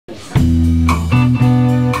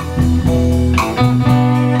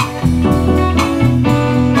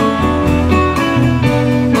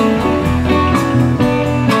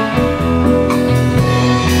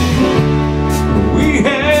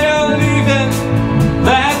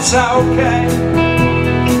it's okay.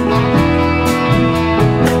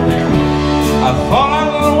 I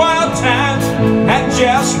thought the wild time had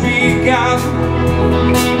just begun.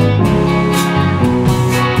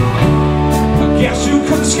 I guess you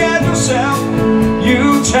couldn't scare yourself,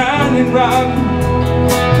 you turn and run.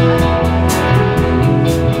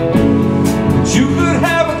 But you could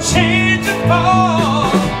have a change of heart.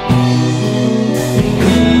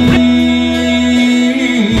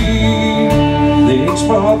 Thanks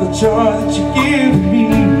for the joy that you give me.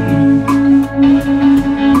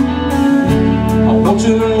 I want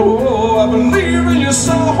you to know I believe in your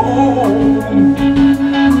soul.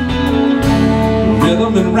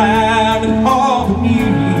 Rhythm and rhyme and harmony,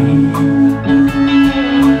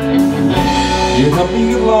 you help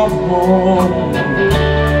me along more,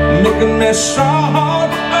 making me strong.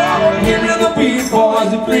 Oh, hearing the beat, boys,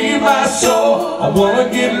 that free my soul. I wanna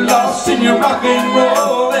get lost in your rock and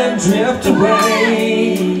roll and drift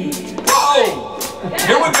away. Oh,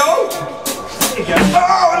 here we go.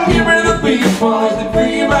 Oh, and hearing the beat, boys, that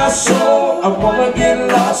free my soul. I wanna get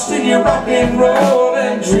lost in your rock and roll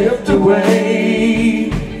and drift away.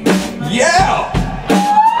 Yeah!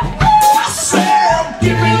 I said,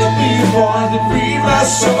 give me the beat, boys, that free my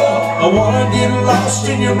soul. I wanna get lost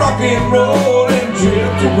in your rock and roll and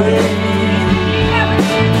drift away.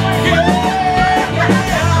 Yeah!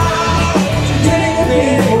 Take the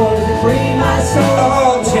beat, boys, that free my soul.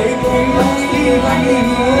 Oh, take me,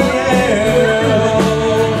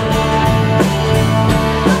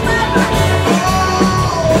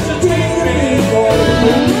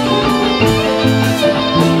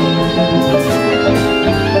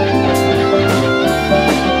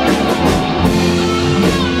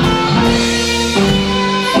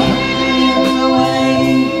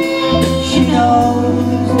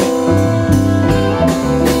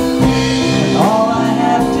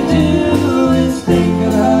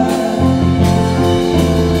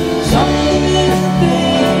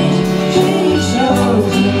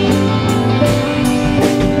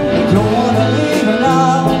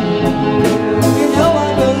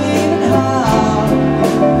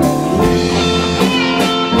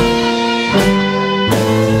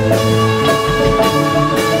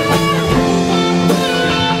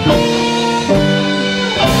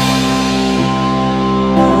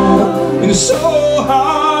 it's so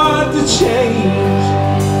hard to change.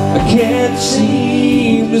 I can't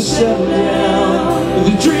seem to settle down with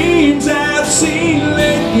the dreams I've seen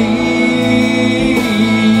lately.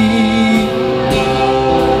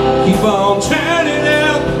 Keep on turning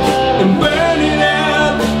out and burning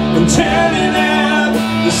out and turning out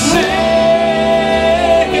the same.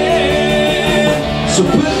 So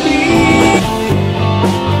put me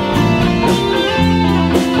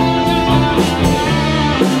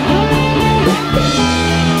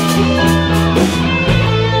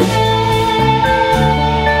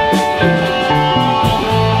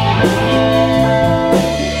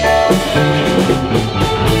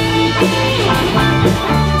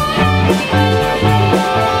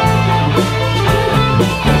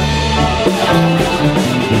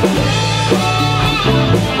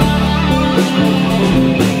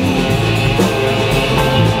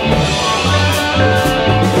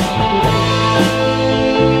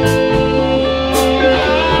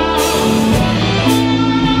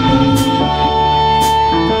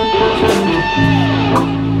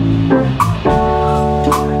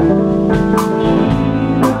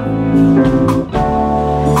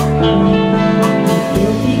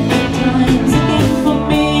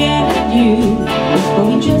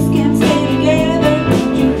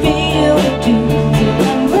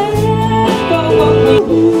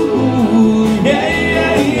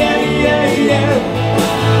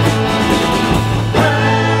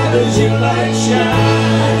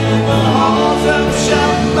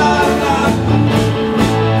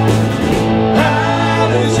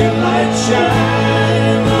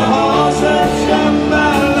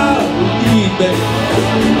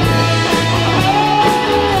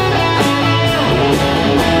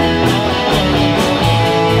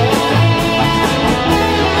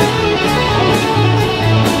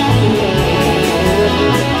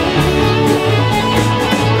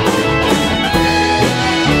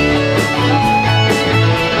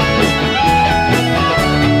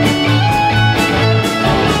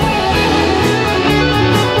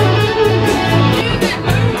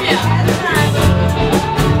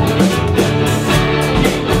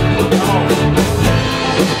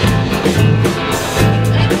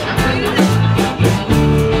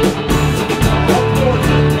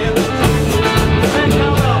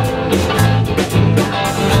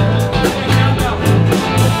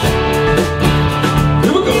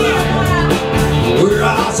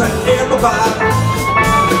say everybody,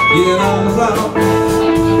 get on the floor,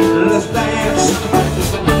 let's dance.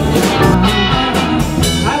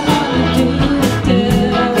 I wanna do it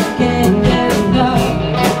till I can't get enough.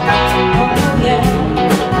 Oh yeah.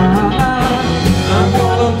 I'm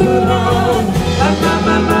gonna put on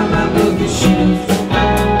my boogie shoes.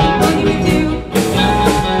 Boogie with you.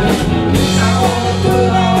 I wanna put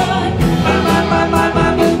on my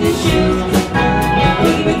boogie shoes.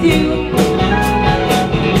 Boogie with you.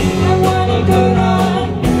 I wanna put on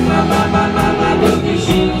my boogie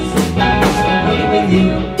shoes. Boogie with you.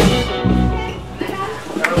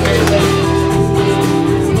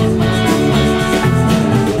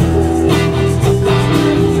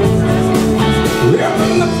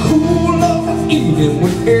 In the cool of the evening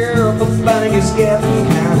when everything is getting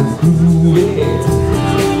kind of groovy,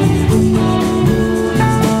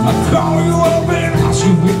 I call you up and ask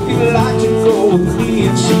you if you'd like to go with me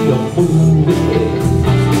and see a movie.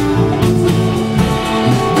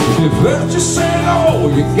 If first you say no,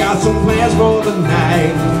 you got some plans for the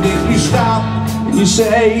night, and if you stop and you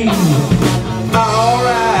say,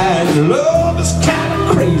 alright, love is kind of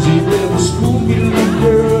crazy with a spooky little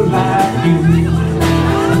girl like you.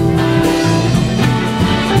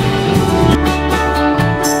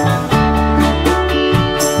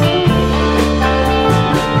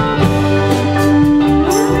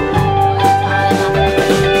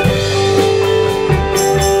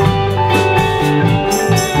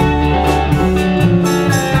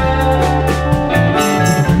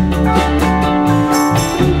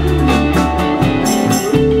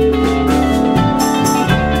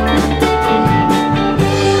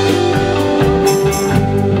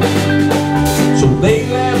 They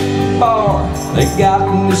left the bar, they got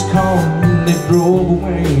in this car and they drove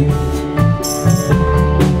away.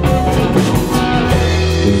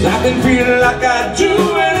 'Cause I've been feeling like I do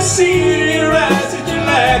when I see your eyes, that you're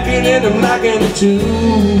liking it, I'm liking it too.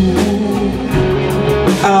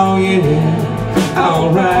 Oh yeah,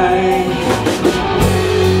 alright.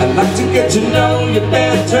 I'd like to get to know you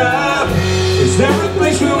better. Is there a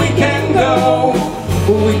place where we can go,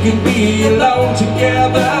 where we can be alone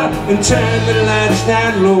together and turn the lights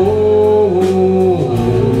down low,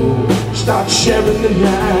 start sharing the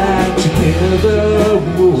night together?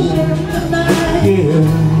 Whoa. Yeah,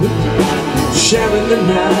 sharing the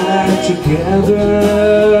night together.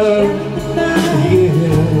 Yeah,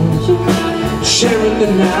 sharing the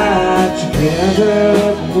night together.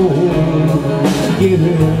 Whoa.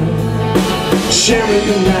 Yeah, sharing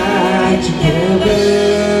the night together.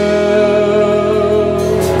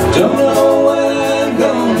 Don't know what I'm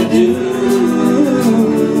gonna do.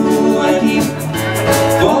 I keep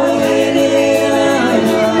falling in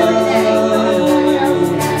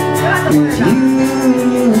love with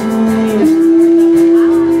you.